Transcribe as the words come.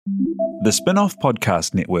The Spin-off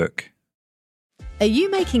Podcast Network. Are you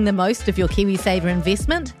making the most of your KiwiSaver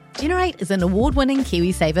investment? Generate is an award-winning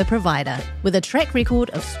KiwiSaver provider with a track record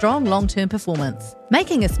of strong long-term performance.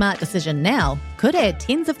 Making a smart decision now could add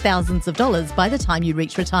tens of thousands of dollars by the time you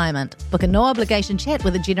reach retirement. Book a no-obligation chat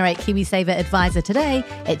with a Generate KiwiSaver advisor today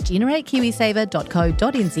at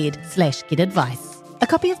generatekiwisaver.co.nz/get-advice. A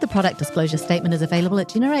copy of the product disclosure statement is available at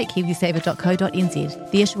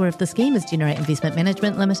generatekiwisaver.co.nz. The issuer of the scheme is Generate Investment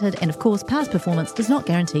Management Limited, and of course, past performance does not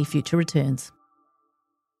guarantee future returns.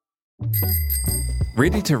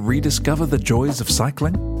 Ready to rediscover the joys of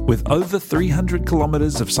cycling? With over 300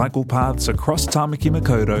 kilometres of cycle paths across Tāmaki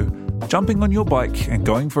Makaurau, jumping on your bike and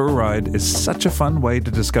going for a ride is such a fun way to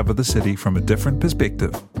discover the city from a different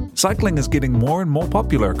perspective. Cycling is getting more and more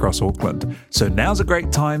popular across Auckland, so now's a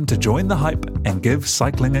great time to join the hype and give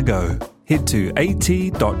cycling a go. Head to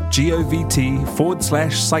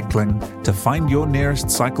at.govt/cycling to find your nearest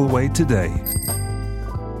cycleway today.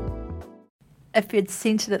 If you'd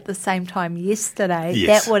sent it at the same time yesterday,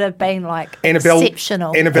 Yes. that would have been like Annabelle,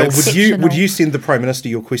 exceptional. Annabelle, Exceptional. would you send the Prime Minister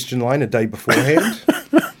your question line a day beforehand?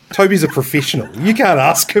 Toby's a professional. You can't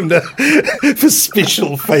ask him for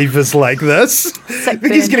special favours like this. I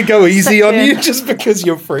think he's going to go easy Sick on burn. you just because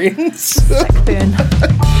you're friends. Sick burn.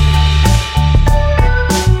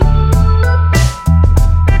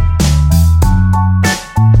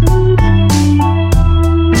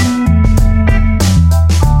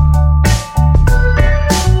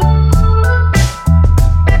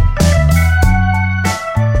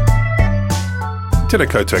 Tēnā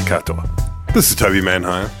koutou katoa. This is Toby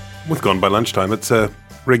Manhire with Gone by Lunchtime. It's a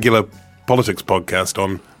regular politics podcast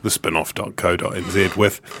on thespinoff.co.nz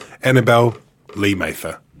with Annabelle Lee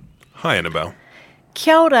Mather. Hi, Annabelle.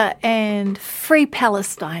 Kia ora and free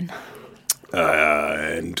Palestine.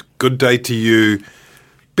 And good day to you,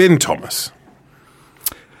 Ben Thomas.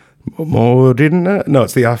 Morena? No,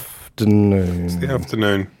 it's the afternoon. It's the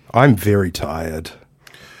afternoon. I'm very tired.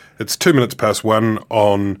 It's 1:02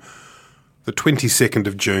 on the 22nd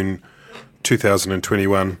of June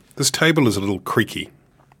 2021. This table is a little creaky.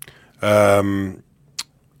 We'll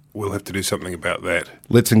have to do something about that.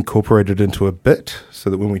 Let's incorporate it into a bit so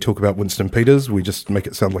that when we talk about Winston Peters, we just make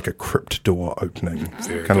it sound like a crypt door opening.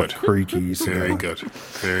 Very kind good. of creaky. So Very good.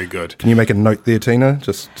 Very good. Can you make a note there, Tina?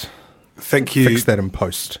 Just Thank you, fix that in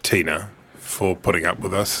post. Tina, for putting up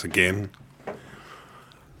with us again.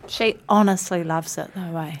 She honestly loves it,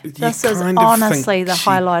 though, eh? You This is kind of honestly think the she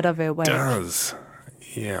highlight of her week. Does.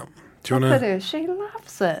 Yeah. Do you Look want at to... her. She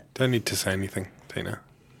loves it. Don't need to say anything, Tina.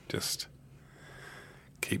 Just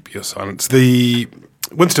keep your silence. The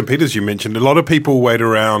Winston Peters you mentioned, a lot of people wait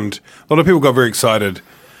around, a lot of people got very excited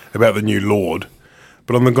about the new Lord,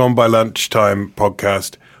 but on the Gone by Lunchtime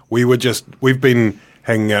podcast, we've been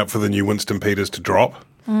hanging out for the new Winston Peters to drop,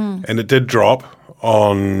 and it did drop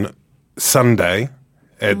on Sunday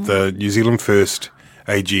at the New Zealand First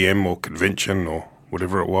AGM or convention or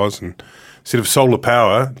whatever it was, and instead of solar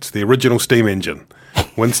power, it's the original steam engine.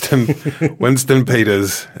 Winston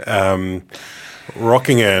Peters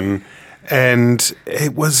rocking in, and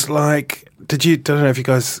it was like, don't know if you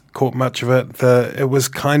guys caught much of it.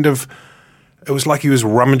 It was like he was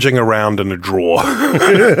rummaging around in a drawer.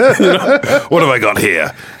 What have I got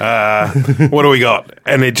here? What do we got?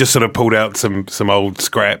 And it just sort of pulled out some old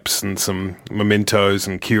scraps and some mementos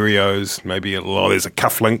and curios. Maybe there's a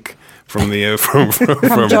cufflink from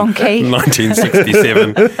John Key.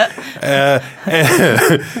 1967.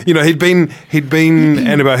 He'd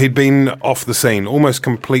been off the scene, almost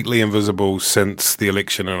completely invisible since the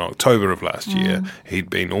election in October of last year. He'd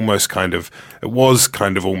been almost almost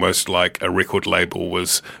like a record label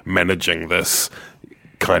was managing this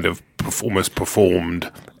kind of almost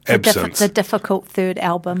performed absence. The difficult third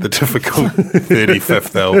album. The difficult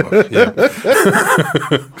 35th album, yeah.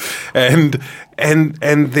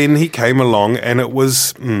 and then he came along, and there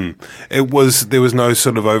was no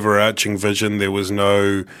sort of overarching vision. There was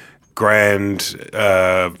no grand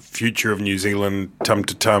future of New Zealand tum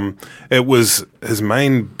to tum. It was his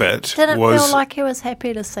main bit. Did it was, feel like he was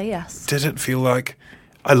happy to see us? Did it feel like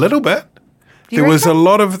a little bit? You There was a reckon?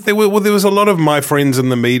 lot of there was a lot of my friends in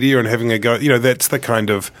the media and having a go.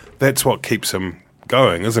 That's what keeps him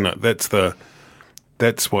going, isn't it?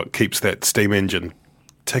 That's what keeps that steam engine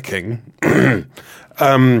ticking.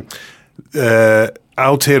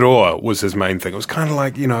 Aotearoa was his main thing. It was kind of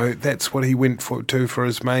like, that's what he went for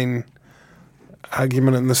his main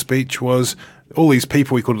argument in the speech was all these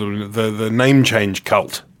people, we called them the name change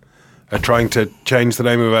cult, are trying to change the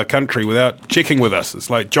name of our country without checking with us. It's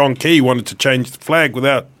like John Key wanted to change the flag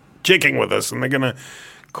without checking with us, and they're going to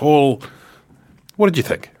call... What did you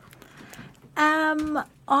think?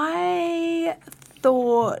 I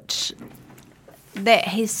thought that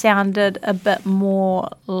he sounded a bit more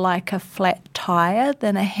like a flat tyre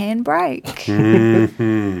than a handbrake.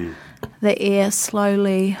 Mm-hmm. The air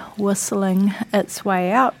slowly whistling its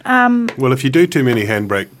way out. Well, if you do too many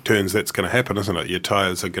handbrake turns, that's going to happen, isn't it? Your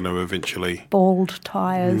tyres are going to eventually... Bald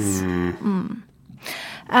tyres.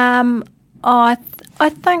 I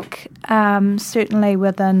think certainly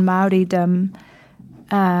within Māoridom,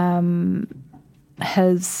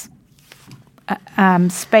 his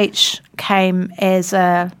speech came as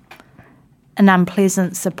an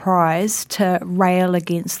unpleasant surprise to rail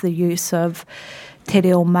against the use of te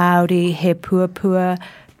reo Māori, he puapua,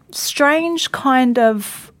 strange kind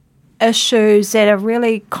of issues that are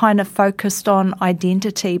really kind of focused on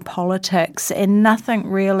identity politics and nothing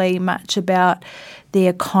really much about the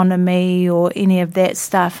economy or any of that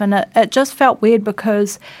stuff. And it just felt weird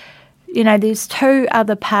because, you know, there's two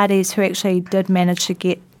other parties who actually did manage to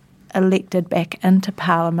get elected back into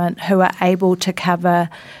Parliament who are able to cover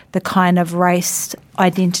the kind of race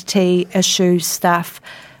identity issue stuff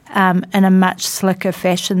in a much slicker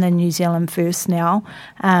fashion than New Zealand First now,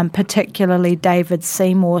 particularly David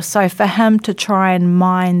Seymour. So for him to try and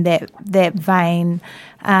mine that vein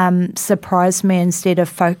surprised me instead of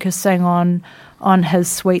focusing on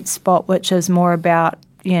his sweet spot, which is more about,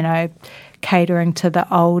 you know, catering to the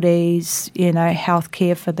oldies, you know,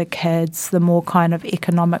 healthcare for the kids, the more kind of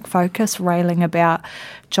economic focus, railing about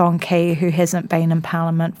John Key, who hasn't been in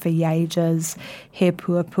Parliament for ages, he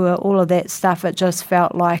puapua, all of that stuff. It just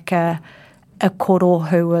felt like a koro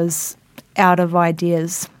who was out of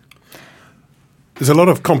ideas. There's a lot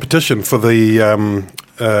of competition for the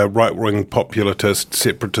right-wing populist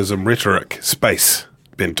separatism rhetoric space,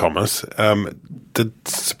 Ben Thomas. Did it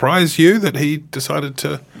surprise you that he decided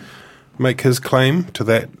to make his claim to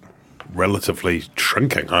that relatively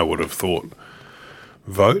shrinking, I would have thought,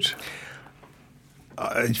 vote?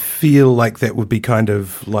 I feel like that would be kind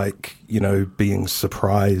of like, you know, being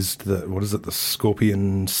surprised that, what is it, the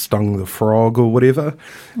scorpion stung the frog or whatever.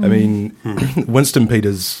 I mean, Winston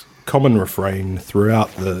Peters' common refrain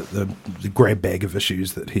throughout the grab bag of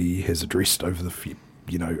issues that he has addressed over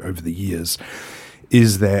the years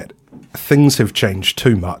is that things have changed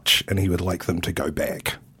too much and he would like them to go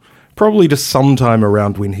back. Probably to sometime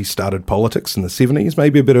around when he started politics in the 70s,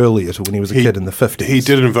 maybe a bit earlier to when he was a kid in the 50s. He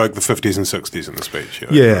did invoke the 50s and 60s in the speech.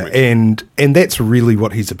 Yeah, and that's really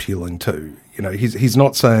what he's appealing to. You know, he's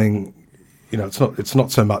not saying, you know, it's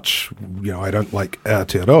not so much, you know, I don't like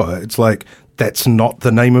Aotearoa. It's like, that's not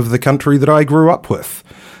the name of the country that I grew up with.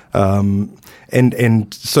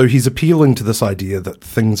 And so he's appealing to this idea that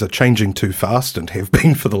things are changing too fast and have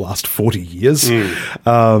been for the last 40 years,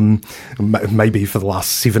 maybe for the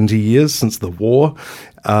last 70 years since the war.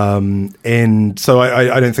 And so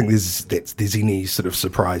I don't think there's any sort of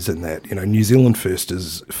surprise in that. You know, New Zealand First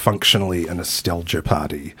is functionally a nostalgia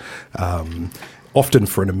party, often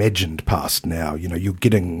for an imagined past now. You know, you're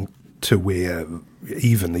getting to where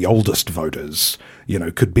even the oldest voters, you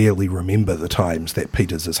know, could barely remember the times that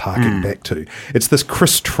Peters is harking back to. It's this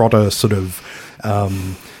Chris Trotter sort of,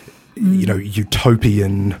 you know,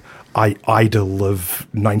 utopian idol of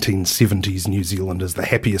 1970s New Zealand as the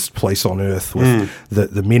happiest place on earth with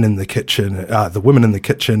the men in the kitchen, the women in the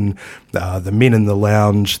kitchen, the men in the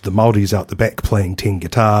lounge, the Māoris out the back playing 10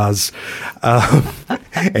 guitars,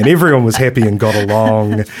 and everyone was happy and got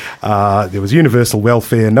along. There was universal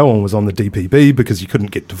welfare. No one was on the DPB because you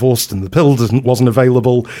couldn't get divorced and the pill wasn't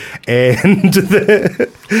available. And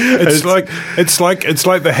it's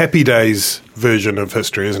like the Happy Days version of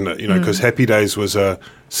history, isn't it? You know, because Happy Days was a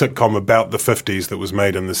sitcom about the 50s that was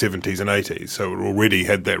made in the 70s and 80s, so it already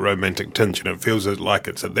had that romantic tinge, and it feels like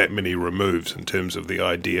it's at that many removes in terms of the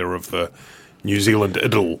idea of the New Zealand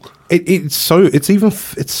idyll. It's so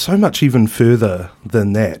much even further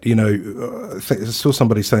than that. You know, I saw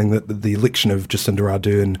somebody saying that the election of Jacinda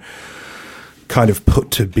Ardern kind of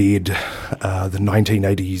put to bed the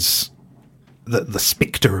 1980s. The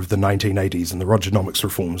spectre of the 1980s and the Rogernomics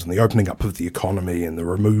reforms and the opening up of the economy and the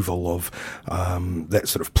removal of that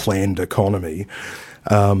sort of planned economy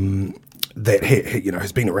that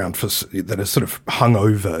has been around that has sort of hung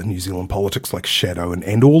over New Zealand politics like a shadow,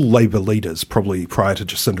 and all Labour leaders probably prior to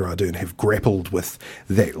Jacinda Ardern have grappled with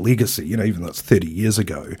that legacy, you know, even though it's 30 years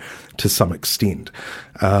ago to some extent.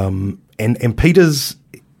 And Peters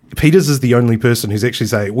is the only person who's actually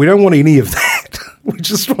saying, we don't want any of that. We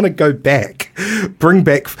just want to go back, bring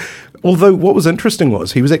back. Although what was interesting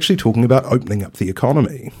was he was actually talking about opening up the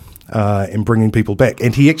economy and bringing people back.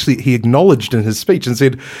 And he acknowledged in his speech and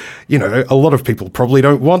said, you know, a lot of people probably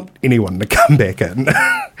don't want anyone to come back in.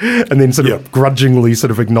 and then sort of grudgingly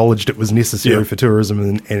sort of acknowledged it was necessary for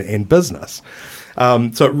tourism and business.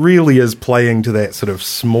 So it really is playing to that sort of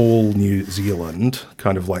small New Zealand,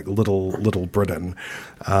 kind of like little Britain,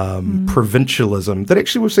 provincialism that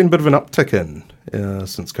actually we've seen a bit of an uptick in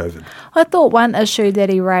since COVID. I thought one issue that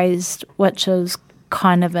he raised, which is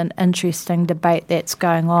kind of an interesting debate that's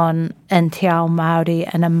going on in Te Ao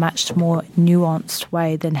Māori in a much more nuanced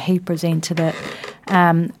way than he presented it,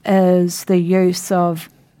 is the use of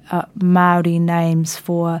Māori names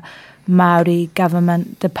for Māori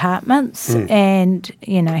government departments, and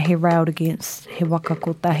he railed against he waka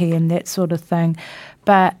kotahi and that sort of thing,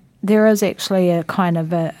 but there is actually a kind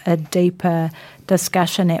of a deeper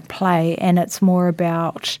discussion at play, and it's more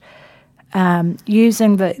about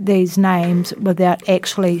using these names without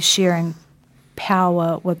actually sharing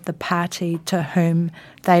power with the party to whom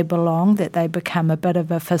they belong, that they become a bit of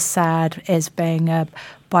a facade as being a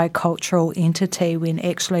bicultural entity when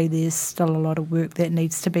actually there's still a lot of work that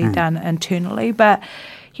needs to be done internally. But,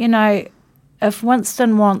 if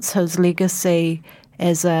Winston wants his legacy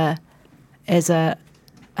as a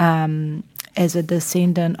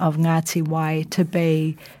descendant of Ngāti Wai to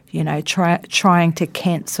be, trying to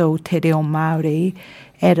cancel Te Reo Māori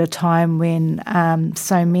at a time when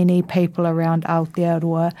so many people around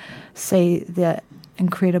Aotearoa see the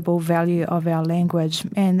incredible value of our language,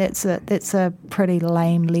 and that's a pretty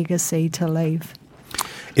lame legacy to leave.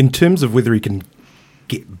 In terms of whether he can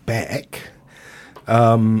get back,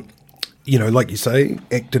 like you say,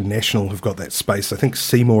 ACT and National have got that space. I think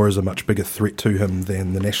Seymour is a much bigger threat to him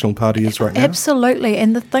than the National Party is right now. Absolutely.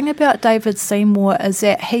 And the thing about David Seymour is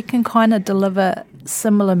that he can kind of deliver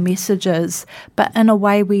similar messages, but in a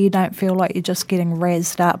way where you don't feel like you're just getting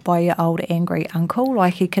razzed up by your old angry uncle.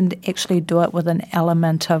 Like, he can actually do it with an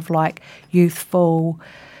element of like youthful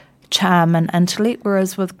charm and intellect,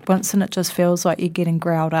 whereas with Winston it just feels like you're getting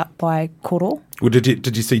growled up by koro. Well,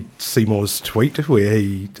 did you see Seymour's tweet where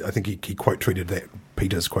he quote tweeted that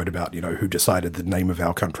Peter's quote about who decided the name of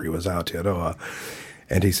our country was Aotearoa,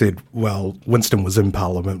 and he said, well, Winston was in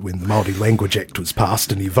Parliament when the Māori Language Act was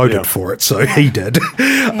passed and he voted for it, so he did.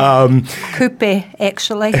 Kupe,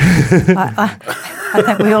 actually. I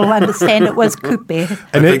think we all understand it was kupe.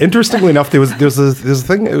 And interestingly enough, there was a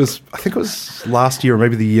thing. I think it was last year or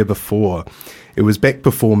maybe the year before. It was back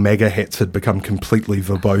before MAGA hats had become completely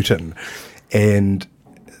verboten, and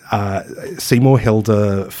Seymour held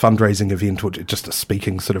a fundraising event, just a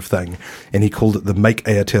speaking sort of thing, and he called it the Make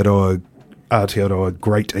Aotearoa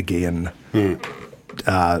Great Again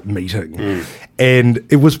meeting. And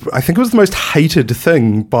I think it was the most hated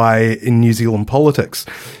thing in New Zealand politics,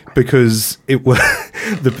 because it was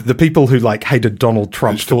the people who hated Donald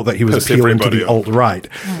Trump thought that he was appealing to the alt-right.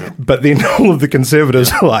 But then all of the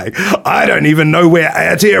conservatives were like, I don't even know where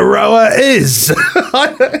Aotearoa is.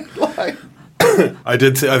 I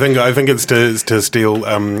think it's to steal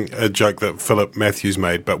a joke that Philip Matthews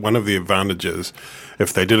made. But one of the advantages,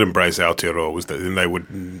 if they did embrace Aotearoa, was that then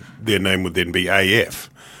their name would then be AF.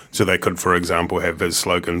 So they could, for example, have as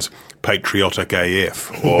slogans Patriotic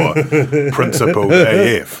AF or Principled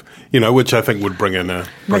AF. Which I think would bring in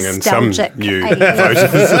some new voters.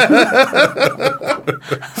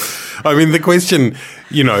 I mean, the question,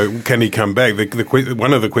 can he come back?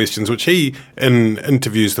 One of the questions which he, in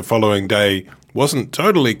interviews the following day, wasn't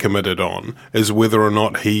totally committed on is whether or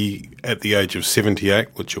not he, at the age of 78,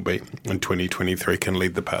 which will be in 2023, can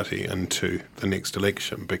lead the party into the next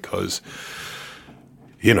election. Because,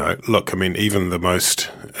 look, I mean, even the most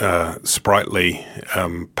sprightly,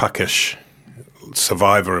 puckish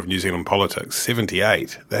survivor of New Zealand politics,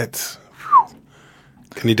 78, that's...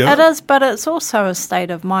 Can you do it? It is, but it's also a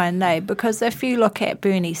state of mind, because if you look at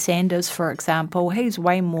Bernie Sanders, for example, he's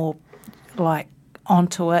way more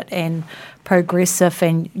onto it and progressive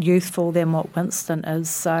and youthful than what Winston is.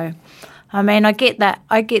 So, I mean, I get that.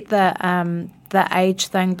 I get the age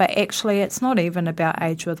thing, but actually it's not even about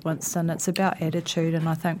age with Winston. It's about attitude, and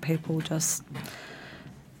I think people just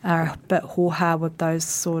are a bit hoha with those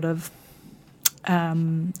sort of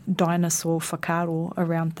dinosaur whakaaro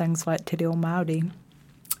around things like Te Reo Māori.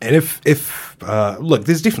 And if look,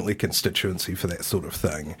 there's definitely constituency for that sort of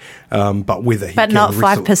thing, but whether he but can not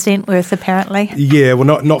 5% worth, apparently. Yeah, well,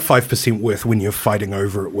 not 5% worth when you're fighting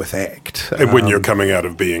over it with ACT, and when you're coming out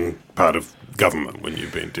of being part of government when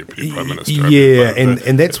you've been Deputy Prime Minister. Yeah,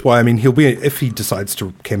 and that's why, I mean, he'll be, if he decides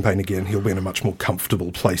to campaign again, he'll be in a much more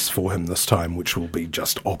comfortable place for him this time, which will be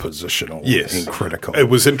just oppositional and critical. It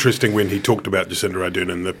was interesting when he talked about Jacinda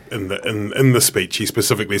Ardern in the speech. He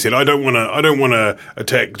specifically said, "I don't want to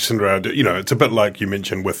attack Jacinda Ardern." You know, it's a bit like you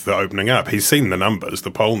mentioned with the opening up. He's seen the numbers,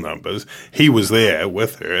 the poll numbers. He was there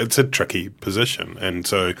with her. It's a tricky position, and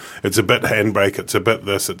so it's a bit handbrake. It's a bit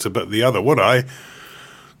this. It's a bit the other. What I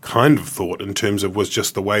kind of thought in terms of was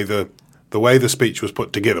just the way the speech was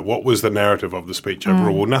put together. What was the narrative of the speech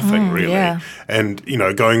overall? Well, nothing really. Yeah. And, you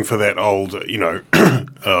know, going for that old, you know,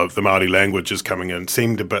 the Māori language is coming in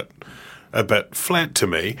seemed a bit flat to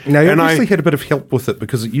me. Now, you and obviously had a bit of help with it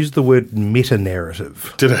because it used the word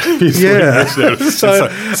meta-narrative. Did it? Yeah. so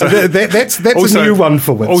that's also a new one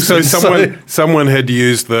for Winston. Also, someone had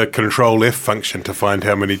used the Control-F function to find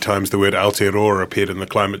how many times the word Aotearoa appeared in the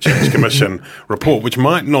Climate Change Commission report, which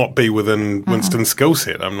might not be within Winston's skill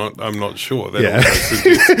set. I'm not sure. That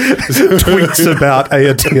tweets about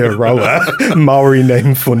Aotearoa, Maori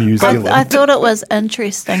name for New Zealand. I thought it was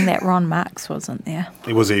interesting that Ron Marks wasn't there.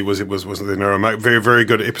 It was there. Very, very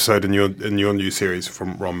good episode in your new series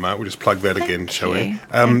from Ron Mark. We'll just plug that again, shall we?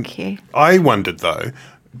 Thank you. I wondered though,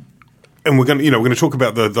 and we're going to talk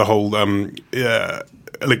about the whole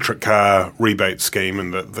electric car rebate scheme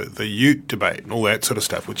and the ute debate and all that sort of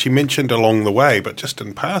stuff, which he mentioned along the way, but just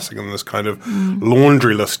in passing in this kind of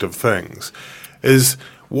laundry list of things, is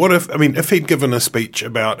if he'd given a speech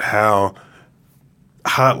about how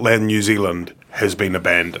Heartland New Zealand has been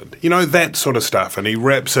abandoned, you know, that sort of stuff, and he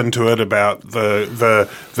wraps into it about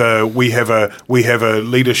we have a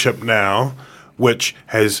leadership now which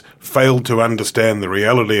has failed to understand the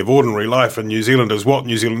reality of ordinary life in New Zealand is what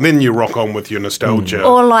New Zealand. Then you rock on with your nostalgia,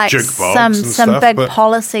 or like jukebox some big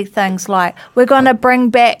policy things like we're going to bring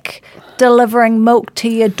back delivering milk to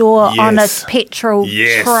your door on a petrol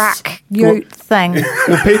truck ute thing.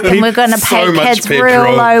 And we're going to pay kids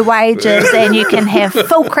real low wages and you can have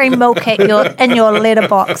full cream milk in your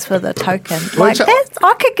letterbox for the token. Like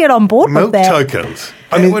I could get on board with that. Milk tokens.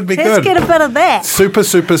 That would be good. Let's get a bit of that.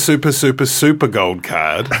 Super gold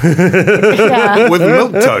card with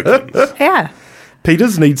milk tokens. Yeah.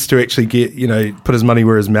 Peters needs to actually put his money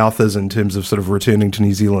where his mouth is in terms of sort of returning to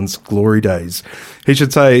New Zealand's glory days. He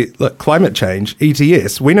should say, look, climate change,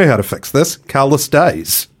 ETS, we know how to fix this, carless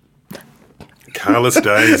days. Carless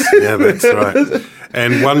days, yeah, that's right.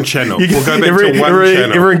 And one channel. We'll go back to one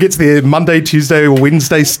channel. Everyone gets their Monday, Tuesday or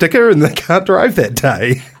Wednesday sticker and they can't drive that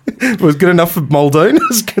day. It was good enough for Muldoon,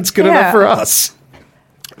 it's good enough for us.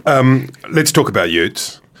 Let's talk about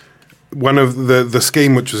utes. One of the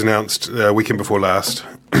scheme which was announced weekend before last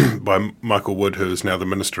by Michael Wood, who is now the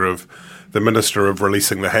Minister of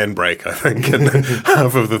releasing the handbrake, I think, and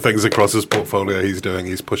half of the things across his portfolio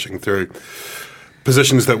he's pushing through.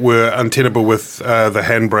 Positions that were untenable with the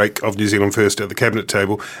handbrake of New Zealand First at the cabinet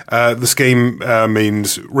table. The scheme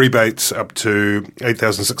means rebates up to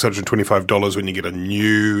 $8,625 when you get a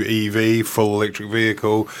new EV, full electric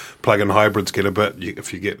vehicle. Plug-in hybrids get a bit.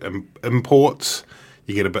 If you get imports,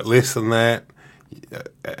 you get a bit less than that.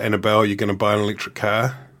 Annabelle, you're going to buy an electric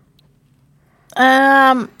car?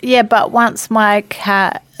 Yeah, but once my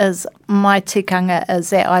tikanga is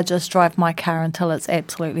that I just drive my car until it's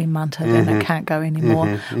absolutely munted and it can't go anymore,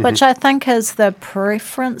 which I think is the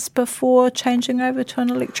preference before changing over to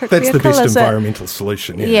an electric vehicle. That's the best environmental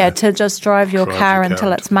solution. Yeah, to just drive your car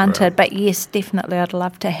until it's munted. Right. But yes, definitely I'd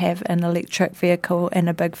love to have an electric vehicle and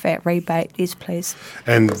a big fat rebate. Yes, please.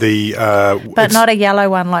 And but not a yellow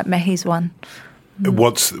one like Mihi's one.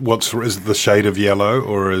 What's is the shade of yellow,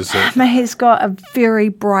 or is it? He's got a very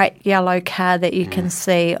bright yellow car that you can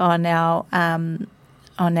see on our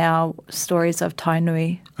Stories of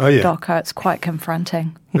Tainui doco. It's quite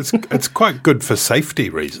confronting. It's quite good for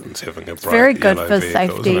safety reasons having a bright very good yellow for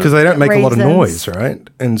vehicle, safety because they don't make reasons. A lot of noise, right?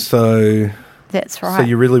 And so that's right. So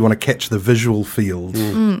you really want to catch the visual field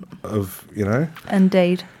of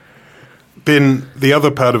Indeed. Ben, the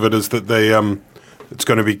other part of it is that they it's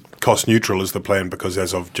going to be cost neutral is the plan, because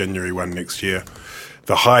as of January 1 next year,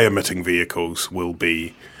 the high emitting vehicles will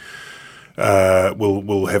be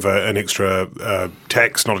will have an extra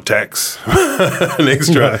tax, not a tax, an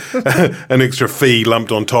extra fee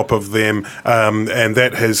lumped on top of them, and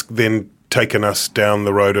that has then taken us down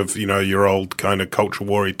the road of your old kind of culture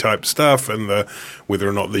war type stuff, and whether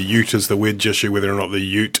or not the ute is the wedge issue, whether or not the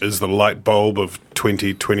ute is the light bulb of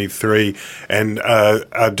 2023, and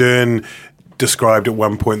Ardern described at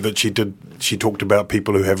one point that she talked about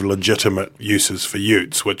people who have legitimate uses for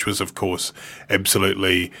utes, which was, of course,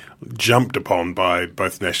 absolutely jumped upon by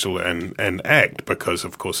both National and ACT, because,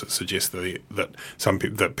 of course, it suggests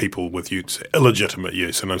that people with utes illegitimate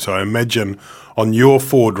use. And so I imagine on your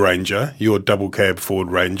Ford Ranger, your double cab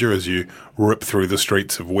Ford Ranger, as you rip through the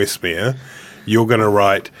streets of Westmere, you're going to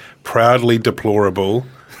write proudly deplorable,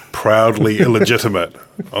 proudly illegitimate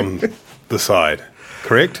on the side.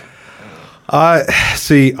 Correct? I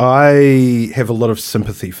have a lot of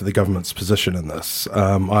sympathy for the government's position in this.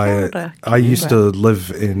 I used to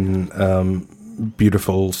live in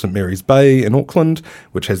beautiful St Mary's Bay in Auckland,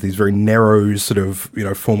 which has these very narrow sort of,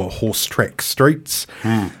 former horse track streets.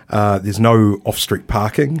 There's no off-street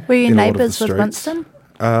parking. Were you in a lot of the neighbours with streets. Winston?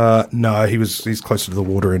 No, he's closer to the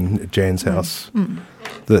water in Jan's house.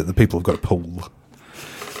 The people have got a pool.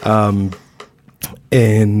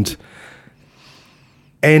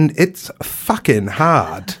 And it's fucking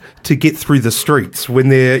hard to get through the streets when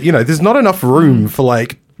there's not enough room for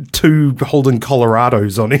like two Holden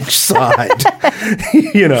Colorados on each side,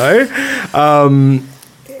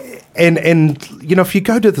 And if you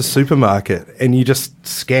go to the supermarket and you just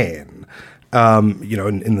scan,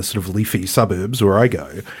 in the sort of leafy suburbs where I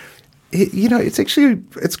go,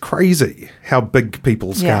 it's crazy how big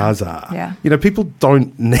people's cars are. Yeah. People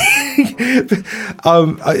don't need.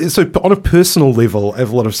 So on a personal level, I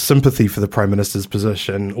have a lot of sympathy for the Prime Minister's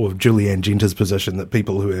position, or Julianne Genta's position, that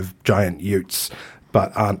people who have giant utes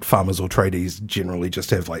but aren't farmers or tradies generally just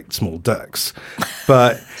have like small dicks.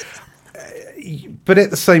 But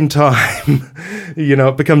at the same time,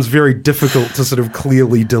 it becomes very difficult to sort of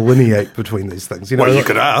clearly delineate between these things. Well, you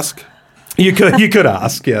could ask. You could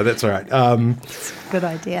ask. Yeah, that's right. Good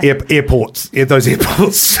idea. Airports, those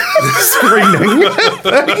airports screening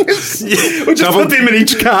things. We'll just put them in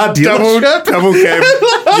each car dealership. Double cab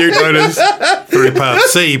ute owners through Path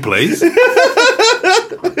C, please.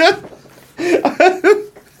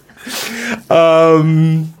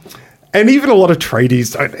 And even a lot of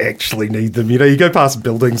tradies don't actually need them. You go past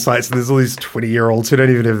building sites and there's all these 20-year-olds who don't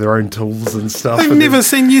even have their own tools and stuff. I've never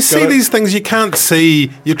seen, you see these things you can't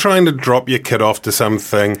see. You're trying to drop your kid off to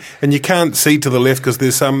something and you can't see to the left because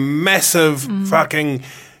there's some massive fucking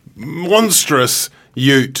monstrous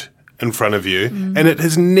ute in front of you, and it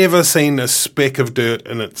has never seen a speck of dirt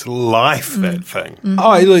in its life, that thing.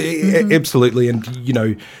 Absolutely.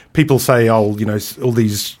 And, people say, all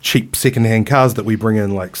these cheap second-hand cars that we bring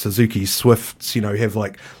in, like Suzuki Swifts, have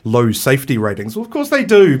like low safety ratings. Well, of course they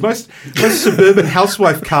do. Most suburban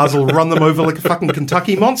housewife cars will run them over like a fucking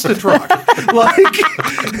Kentucky monster truck. Like,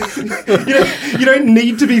 you don't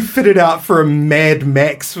need to be fitted out for a Mad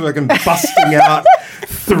Max fucking busting out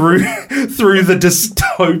through the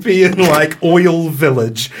dystopian like oil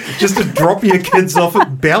village just to drop your kids off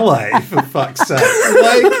at ballet, for fuck's sake.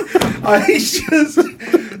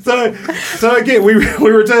 So again, we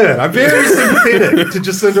return. I'm very sympathetic to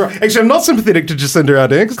Jacinda. Actually, I'm not sympathetic to Jacinda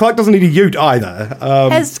Ardern because Clark doesn't need a ute either.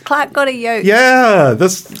 Has Clark got a ute? Yeah.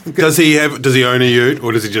 Does he own a ute,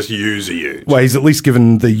 or does he just use a ute? Well, he's at least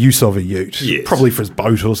given the use of a ute. Yes. Probably for his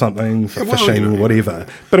boat or something, for fishing, whatever.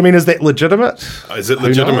 But I mean, is that legitimate? Is it Who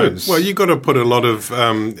legitimate? knows? Well, you've got to put a lot of,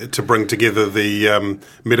 to bring together the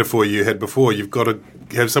metaphor you had before, you've got to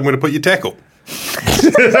have somewhere to put your tackle.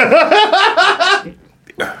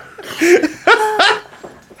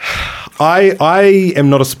 I am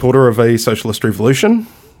not a supporter of a socialist revolution,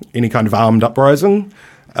 any kind of armed uprising.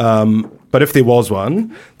 But if there was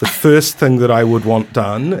one, the first thing that I would want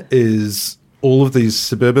done is all of these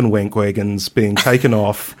suburban wank wagons being taken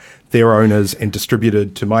off their owners and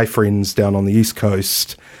distributed to my friends down on the East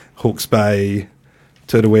Coast, Hawke's Bay,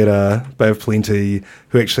 Turtueta, Bay of Plenty,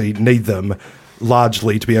 who actually need them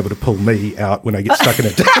largely to be able to pull me out when I get stuck in a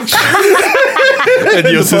ditch. And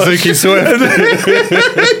your Suzuki Swift.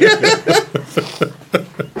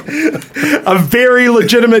 A very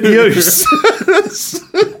legitimate use.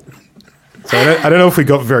 So I don't know if we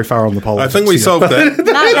got very far on the politics. I think we solved that. No,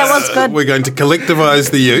 that was good. We're going to collectivise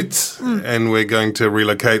the utes and we're going to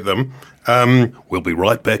relocate them. We'll be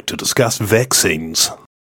right back to discuss vaccines.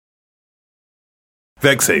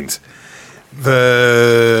 Vaccines.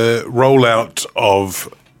 The rollout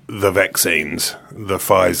of the vaccines, the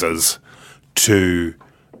Pfizers, to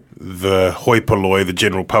the hoi polloi, the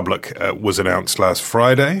general public, was announced last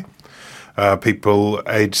Friday. People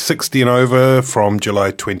aged 60 and over from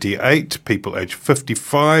July 28, people aged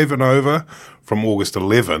 55 and over from August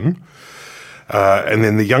 11, and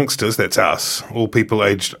then the youngsters, that's us, all people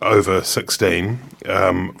aged over 16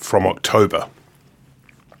 from October,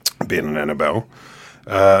 Ben and Annabelle.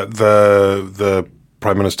 The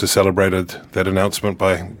Prime Minister celebrated that announcement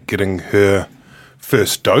by getting her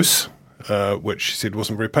first dose, which she said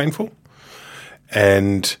wasn't very painful.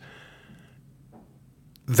 And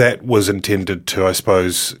that was intended to, I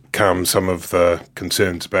suppose, calm some of the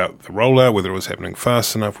concerns about the rollout, whether it was happening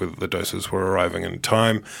fast enough, whether the doses were arriving in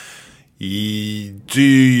time. Do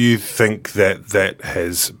you think that that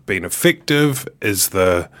has been effective? Is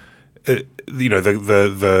the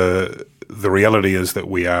reality is that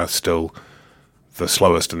we are still the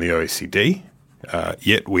slowest in the OECD,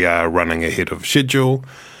 yet we are running ahead of schedule.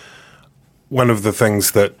 One of the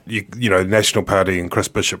things that National Party and Chris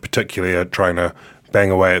Bishop particularly are trying to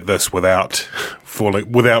bang away at this without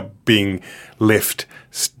being left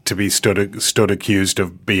to be stood accused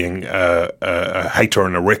of being a hater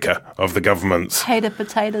and a wrecker of the government's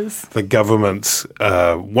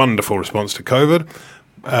wonderful response to COVID.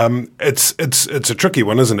 It's a tricky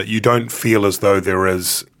one, isn't it? You don't feel as though there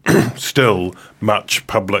is still much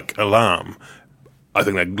public alarm. I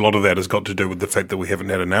think that a lot of that has got to do with the fact that we haven't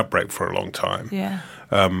had an outbreak for a long time. Yeah.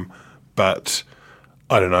 But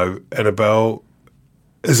I don't know, Annabelle,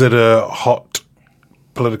 is it a hot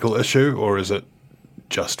political issue or is it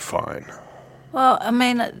just fine? Well, I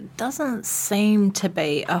mean, it doesn't seem to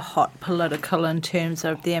be a hot political in terms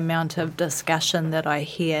of the amount of discussion that I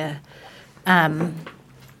hear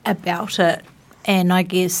about it. And I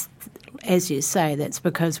guess, as you say, that's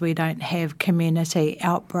because we don't have community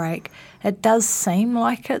outbreak. It does seem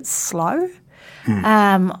like it's slow.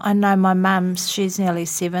 I know my mum, she's nearly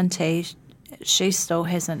 70. She still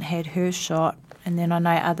hasn't had her shot. And then I know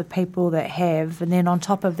other people that have. And then on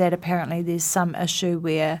top of that, apparently there's some issue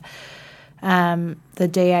where the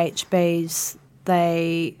DHBs,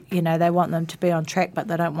 they want them to be on track, but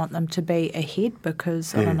they don't want them to be ahead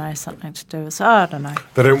because I don't know, something to do with. So I don't know.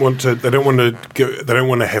 They don't want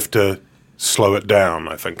to have to slow it down,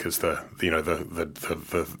 I think, is the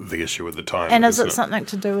issue at the time. And is it something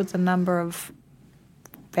to do with the number of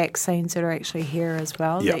vaccines that are actually here as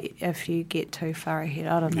well? Yep. That if you get too far ahead,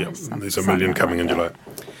 I don't know. There's a million coming in July.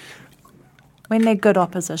 We need good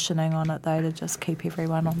oppositioning on it, though, to just keep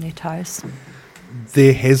everyone on their toes.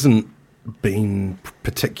 There hasn't been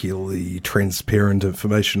particularly transparent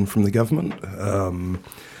information from the government.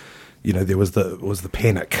 There was the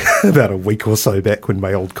panic about a week or so back when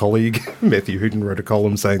my old colleague Matthew Hooton wrote a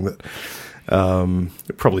column saying that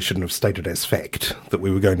it probably shouldn't have stated as fact that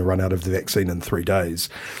we were going to run out of the vaccine in 3 days.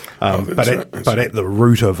 But at the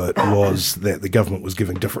root of it was that the government was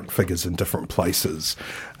giving different figures in different places,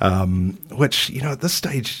 which, at this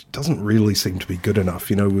stage doesn't really seem to be good enough.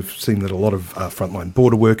 We've seen that a lot of frontline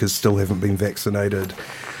border workers still haven't been vaccinated.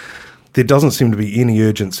 There doesn't seem to be any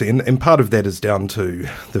urgency, and part of that is down to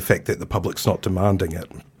the fact that the public's not demanding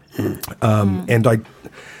it.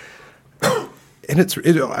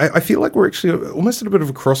 I feel like we're actually almost at a bit of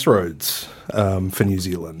a crossroads for New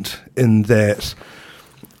Zealand in that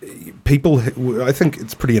people, I think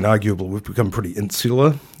it's pretty inarguable, we've become pretty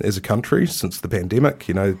insular as a country since the pandemic.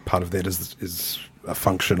 Part of that is a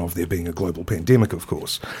function of there being a global pandemic, of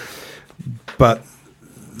course. But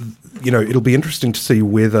it'll be interesting to see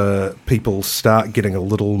whether people start getting a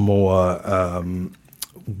little more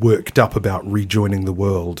worked up about rejoining the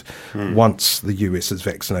world once the US is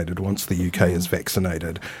vaccinated, once the UK is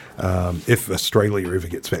vaccinated, if Australia ever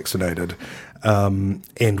gets vaccinated, and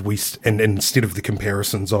instead of the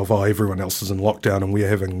comparisons of everyone else is in lockdown and we're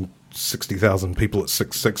having 60,000 people at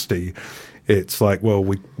 660. It's like, well,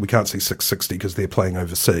 we can't see 660 because they're playing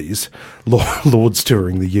overseas. Lord's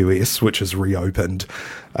touring the US, which is reopened.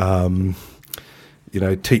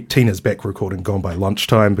 Tina's back recording Gone by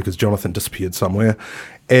Lunchtime because Jonathan disappeared somewhere.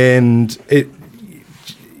 And I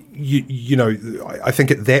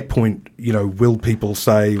think at that point, will people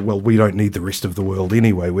say, well, we don't need the rest of the world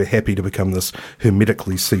anyway. We're happy to become this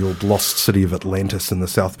hermetically sealed lost city of Atlantis in the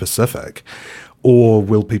South Pacific. Or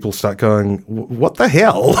will people start going, what the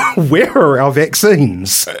hell? Where are our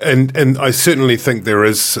vaccines? And I certainly think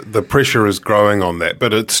the pressure is growing on that,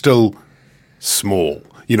 but it's still small.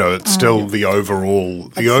 It's still the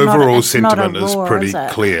overall sentiment is pretty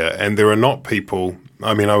clear. And there are not people,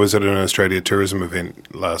 I was at an Australia tourism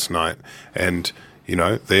event last night and,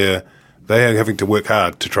 they are having to work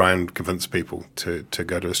hard to try and convince people to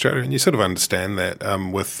go to Australia. And you sort of understand that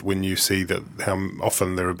when you see that how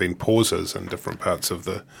often there have been pauses in different parts of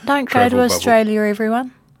the Don't go to Australia,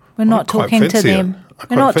 everyone. We're not talking to them.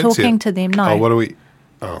 We're not talking to them, no. Oh, what are we?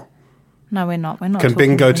 Oh. No, we're not. We're not. Can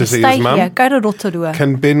Ben go to see his mum? Stay here. Go to Rotorua.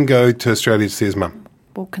 Can Ben go to Australia to see his mum?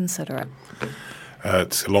 We'll consider it.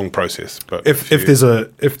 It's a long process. But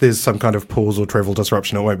If there's some kind of pause or travel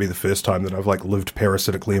disruption, it won't be the first time that I've lived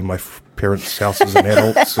parasitically in my parents' house as an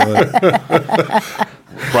adult. So.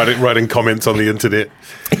 writing comments on the internet.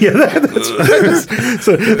 Yeah, that's right.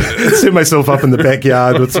 So set myself up in the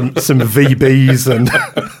backyard with some VBs and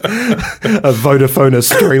a Vodafone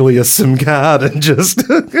Australia SIM card and just...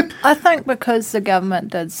 I think because the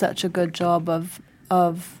government did such a good job of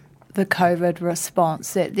the COVID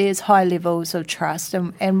response, that there's high levels of trust.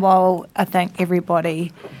 And while I think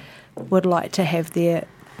everybody would like to have their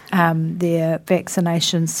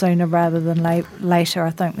vaccinations sooner rather than later,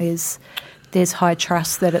 I think there's high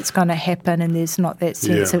trust that it's going to happen, and there's not that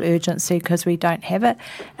sense of urgency because we don't have it.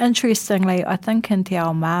 Interestingly, I think in Te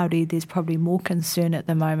Ao Māori there's probably more concern at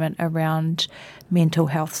the moment around mental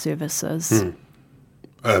health services.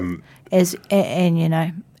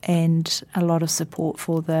 And a lot of support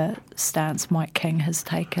for the stance Mike King has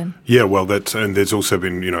taken. Yeah, well, and there's also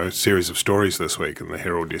been a series of stories this week in the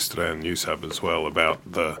Herald yesterday and News Hub as well about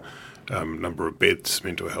the number of beds,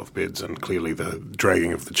 mental health beds, and clearly the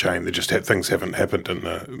dragging of the chain. Things haven't happened in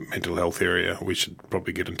the mental health area. We should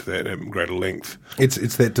probably get into that at greater length.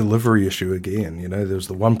 It's that delivery issue again. There was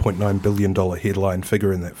the $1.9 billion headline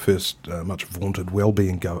figure in that first much vaunted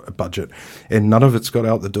wellbeing budget, and none of it's got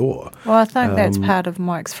out the door. Well, I think that's part of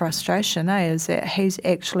Mike's frustration, is that he's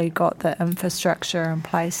actually got the infrastructure in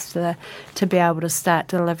place to be able to start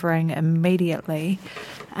delivering immediately.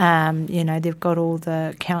 They've got all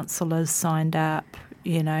the counsellors signed up,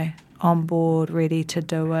 on board, ready to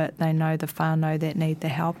do it. They know the whānau that need the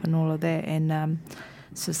help and all of that, and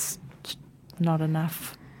it's just not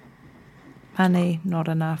enough money, not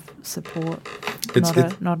enough support,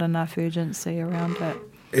 not enough urgency around it.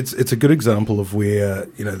 It's a good example of where,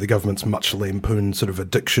 the government's much lampooned sort of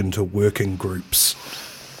addiction to working groups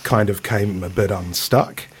kind of came a bit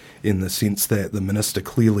unstuck, in the sense that the minister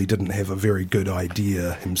clearly didn't have a very good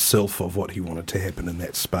idea himself of what he wanted to happen in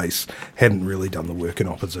that space, hadn't really done the work in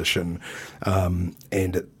opposition,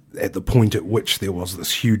 and at the point at which there was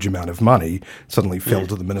this huge amount of money, suddenly fell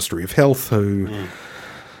to the Ministry of Health, who,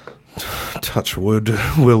 touch wood,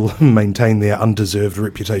 will maintain their undeserved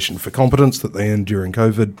reputation for competence that they earned during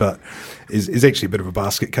COVID, but is actually a bit of a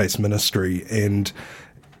basket case ministry, and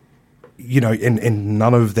and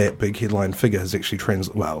none of that big headline figure has actually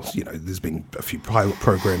there's been a few pilot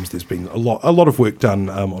programs, there's been a lot of work done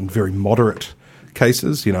on very moderate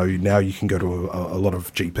cases. Now you can go to a lot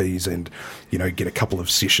of GPs and, get a couple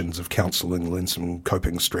of sessions of counselling, learn some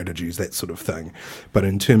coping strategies, that sort of thing. But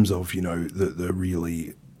in terms of, the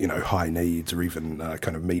really, high needs or even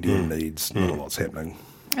kind of medium needs, not a lot's happening.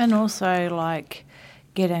 And also,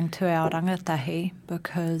 getting to our rangatahi,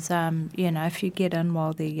 because, if you get in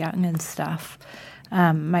while they're young and stuff,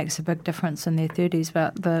 makes a big difference in their 30s.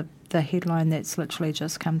 But the headline that's literally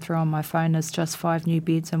just come through on my phone is just 5 new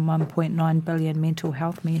beds and 1.9 billion mental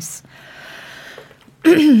health mess.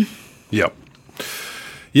 Yep.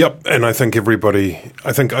 And I think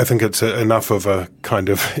I think it's enough of a kind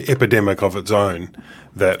of epidemic of its own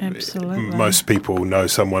that most people know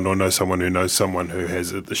someone or know someone who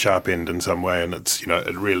has at the sharp end in some way, and it's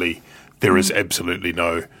there is absolutely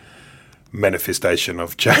no manifestation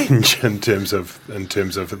of change in terms of that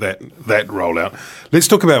rollout. Let's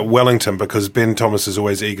talk about Wellington, because Ben Thomas is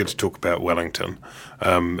always eager to talk about Wellington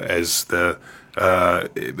as Wellington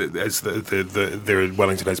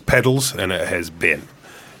has paddles and it has Ben.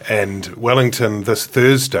 And Wellington this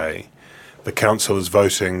Thursday, the council is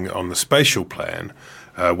voting on the spatial plan,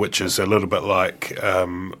 which is a little bit like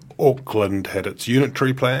Auckland had its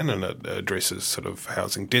unitary plan, and it addresses sort of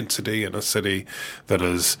housing density in a city that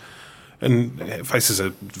is and faces a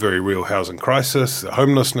very real housing crisis,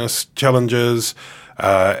 homelessness challenges,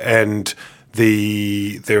 and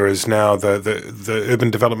there is now the urban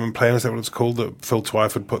development plan, is that what it's called, that Phil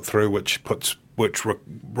Twyford put through, which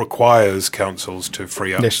requires councils to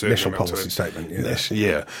free up national policy statement.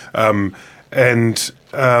 Yeah.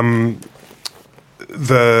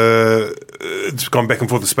 It's gone back and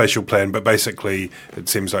forth the spatial plan, but basically it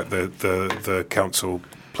seems like the council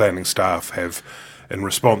planning staff have, in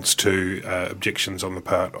response to objections on the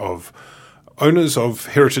part of owners of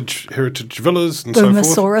heritage villas and so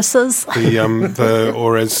forth, or as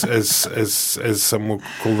some will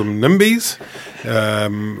call them, NIMBYs,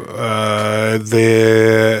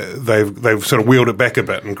 they've sort of wheeled it back a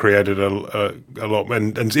bit and created a lot.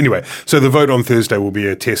 And anyway, so the vote on Thursday will be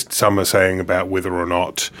a test, some are saying, about whether or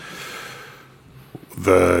not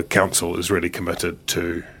the council is really committed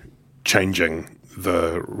to changing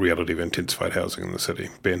the reality of intensified housing in the city.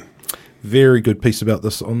 Ben? Very good piece about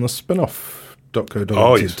this on the Spin-Off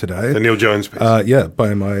Oh, yes. today. The Neil Jones piece.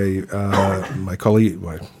 By my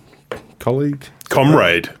colleague,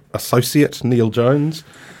 Comrade. associate Neil Jones.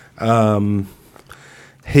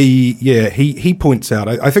 He points out.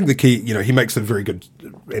 I think the key, he makes a very good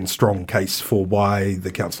and strong case for why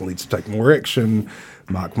the council needs to take more action,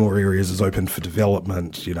 mark more areas as open for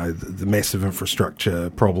development. The massive infrastructure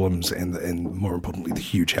problems and more importantly the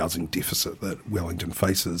huge housing deficit that Wellington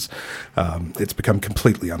faces. It's become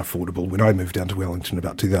completely unaffordable. When I moved down to Wellington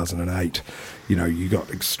about 2008, you got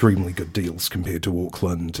extremely good deals compared to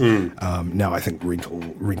Auckland. Now I think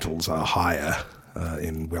rentals are higher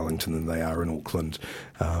in Wellington than they are in Auckland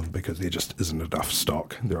because there just isn't enough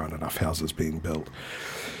stock. There aren't enough houses being built.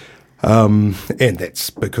 And that's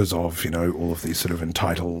because of, all of these sort of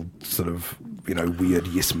entitled, sort of, weird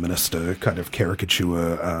yes minister kind of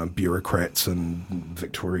caricature bureaucrats and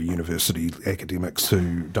Victoria University academics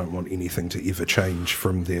who don't want anything to ever change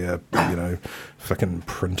from their, fucking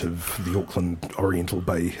print of the Auckland Oriental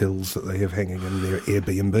Bay Hills that they have hanging in their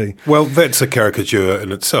Airbnb. Well, that's a caricature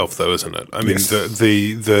in itself, though, isn't it? I mean, Yes.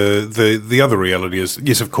 the other reality is,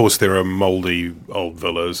 yes, of course, there are mouldy old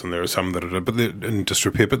villas, and there are some that are in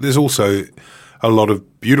disrepair, but there's also a lot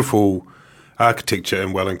of beautiful architecture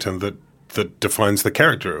in Wellington that defines the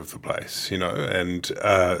character of the place, and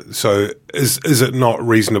so is it not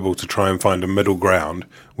reasonable to try and find a middle ground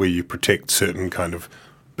where you protect certain kind of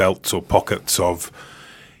belts or pockets of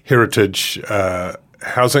heritage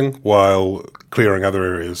housing while clearing other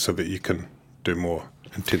areas so that you can do more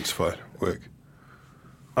intensified work?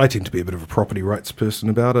 I tend to be a bit of a property rights person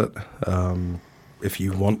about it. If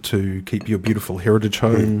you want to keep your beautiful heritage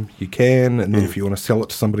home, you can. And then if you want to sell it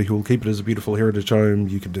to somebody who will keep it as a beautiful heritage home,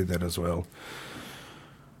 you can do that as well.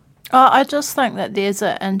 I just think that there's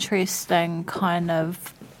an interesting kind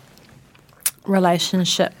of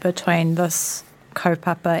relationship between this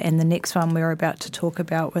kaupapa and the next one we're about to talk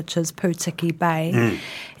about, which is Putiki Bay,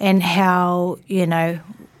 and how,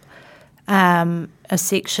 a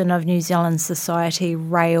section of New Zealand society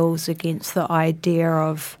rails against the idea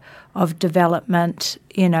of development,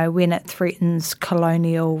 when it threatens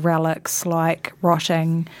colonial relics like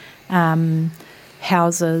rotting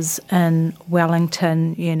houses in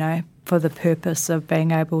Wellington, for the purpose of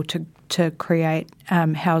being able to create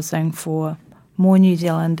housing for more New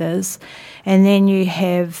Zealanders. And then you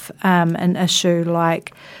have an issue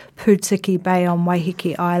like Putiki Bay on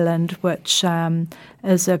Waiheke Island, which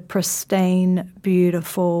is a pristine,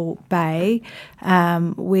 beautiful bay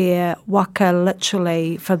where waka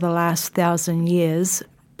literally for the last 1,000 years,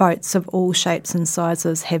 boats of all shapes and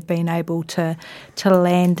sizes have been able to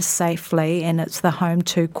land safely, and it's the home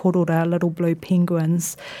to korora, little blue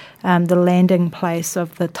penguins, the landing place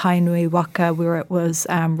of the Tainui waka where it was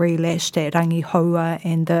relashed at Rangihaua,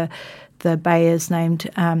 and the bay is named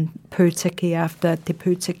Putiki after Te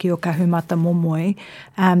Putiki o Kahumata Momoi.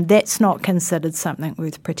 That's not considered something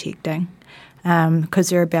worth protecting because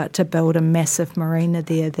they're about to build a massive marina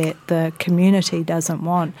there that the community doesn't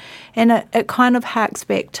want. And it kind of harks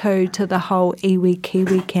back to the whole Iwi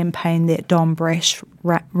Kiwi campaign that Don Brash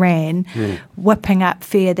ran, whipping up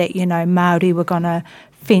fear that, Māori were going to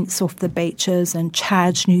fence off the beaches and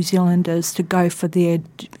charge New Zealanders to go for their,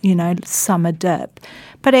 summer dip.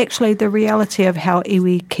 But actually the reality of how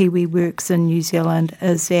iwi Kiwi works in New Zealand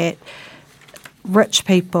is that rich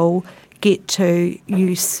people get to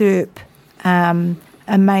usurp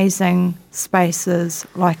amazing spaces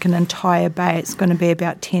like an entire bay. It's going to be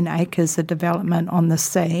about 10 acres of development on the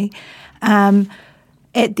sea at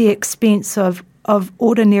the expense of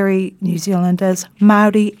ordinary New Zealanders,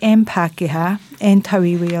 Māori and Pākehā and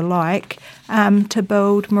Tauiwi alike, to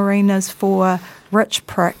build marinas for rich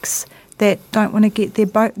pricks that don't want to get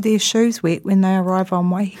their shoes wet when they arrive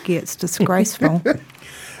on Waiheke. It's disgraceful.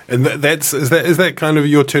 And is that kind of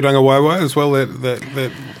your tūranga waiwai as well,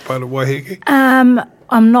 that part of Waiheke?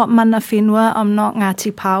 I'm not mana whenua, I'm not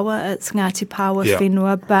Ngāti Pāwa, it's Ngāti Pāwa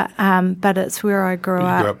whenua, but it's where I grew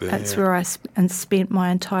up. There, it's where I spent my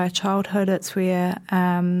entire childhood. It's where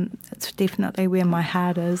it's definitely where my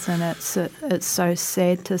heart is, and it's so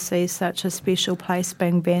sad to see such a special place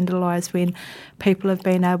being vandalised when people have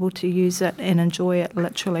been able to use it and enjoy it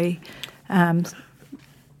literally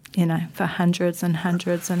for hundreds and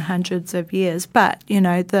hundreds and hundreds of years. But,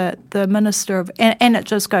 the Minister of... And it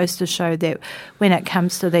just goes to show that when it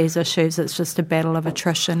comes to these issues, it's just a battle of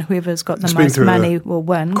attrition. Whoever's got the most money will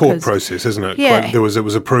win. Court process, isn't it? Yeah. It was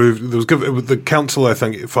approved. The council, I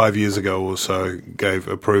think, 5 years ago or so, gave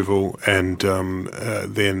approval, and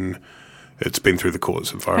then... It's been through the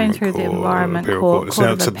courts, Environment Court, Imperial Court. It's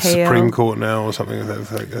now at the Supreme Court now or something, I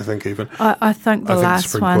think even. I think the last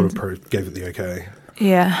Supreme one... Court gave it the okay.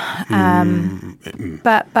 Yeah.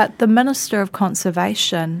 But the Minister of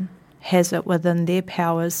Conservation has it within their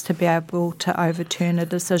powers to be able to overturn a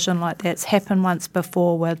decision like that. It's happened once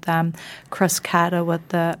before with Chris Carter with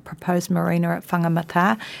the proposed marina at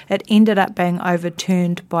Whangamata. It ended up being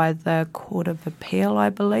overturned by the Court of Appeal, I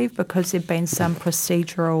believe, because there'd been some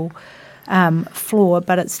procedural flaw,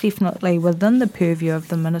 but it's definitely within the purview of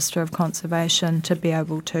the Minister of Conservation to be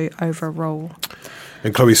able to overrule.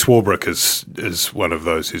 And Chloe Swarbrick is one of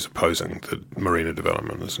those who's opposing the marina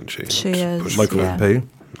development, isn't she? She is. Local MP.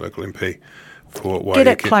 Local MP for Waiheke. Get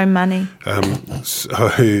it, Chloe Money.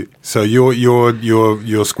 So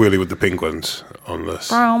you're squarely with the Penguins on this.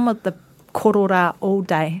 Bro, I'm with the korora all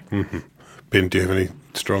day. Mm-hmm. Ben, do you have any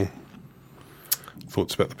strong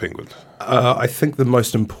thoughts about the Penguins? I think the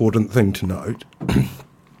most important thing to note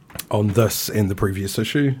on this and the previous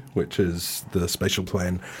issue, which is the spatial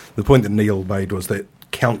plan, the point that Neil made was that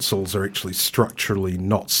councils are actually structurally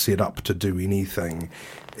not set up to do anything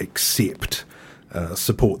except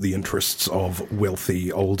support the interests of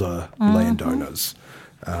wealthy, older landowners.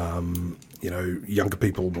 Younger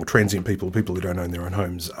people, more transient people who don't own their own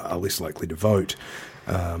homes are less likely to vote.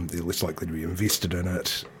 They're less likely to be invested in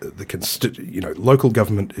it. Local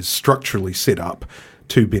government is structurally set up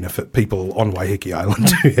to benefit people on Waiheke Island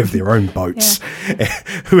who have their own boats,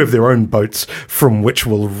 from which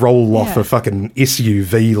will roll off a fucking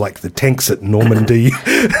SUV like the tanks at Normandy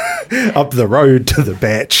up the road to the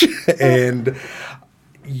Batch. And,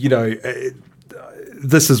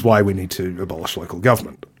 this is why we need to abolish local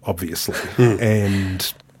government, obviously.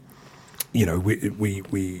 And,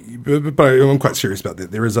 but I'm quite serious about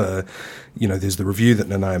that. There is there's the review that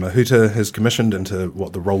Nanaia Mahuta has commissioned into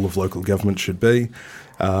what the role of local government should be.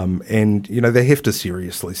 And they have to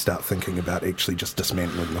seriously start thinking about actually just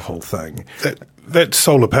dismantling the whole thing. That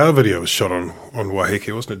solar power video was shot on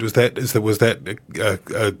Waiheke, wasn't it? Was that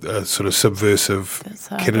a sort of subversive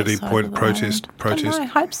Kennedy Point protest? I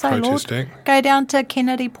hope so, protest Lord. act? Go down to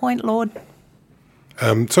Kennedy Point, Lord.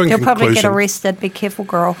 So You'll probably get arrested. Be careful,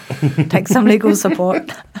 girl. Take some legal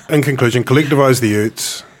support. In conclusion, collectivise the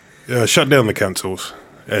Utes, shut down the councils,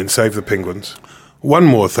 and save the Penguins. One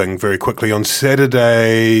more thing very quickly. On this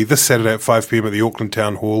Saturday at 5 p.m. at the Auckland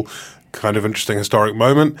Town Hall, kind of interesting historic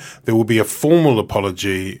moment, there will be a formal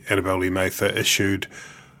apology, Annabelle Lee Mather, issued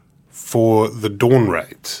for the Dawn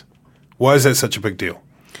raids. Why is that such a big deal?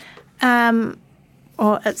 Well,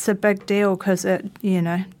 it's a big deal because it,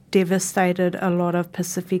 devastated a lot of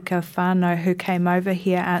Pacifica whānau who came over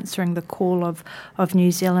here answering the call of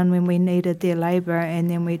New Zealand when we needed their labour, and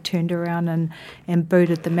then we turned around and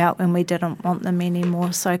booted them out when we didn't want them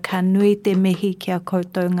anymore. So ka nui te mihi kia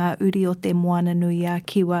koutou ngā uri o te moana nui a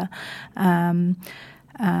kiwa. Mō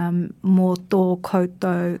tō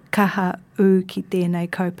koutou kaha u ki tēnei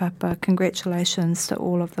kaupapa. Congratulations to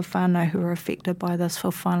all of the whānau who were affected by this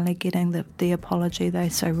for finally getting the apology they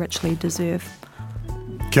so richly deserve.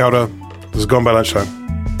 Kia ora. This is Gone by Lunchtime.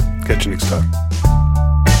 Catch you next time.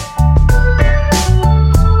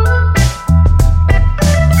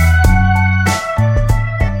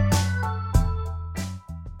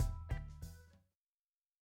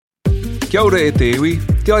 Kia ora e te iwi,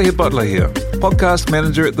 Te Aihe Butler here, podcast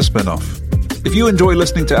manager at The Spinoff. If you enjoy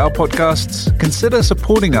listening to our podcasts, consider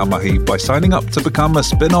supporting our mahi by signing up to become a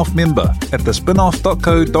Spinoff member at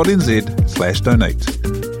thespinoff.co.nz/donate.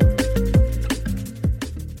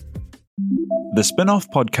 The Spinoff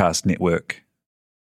Podcast Network.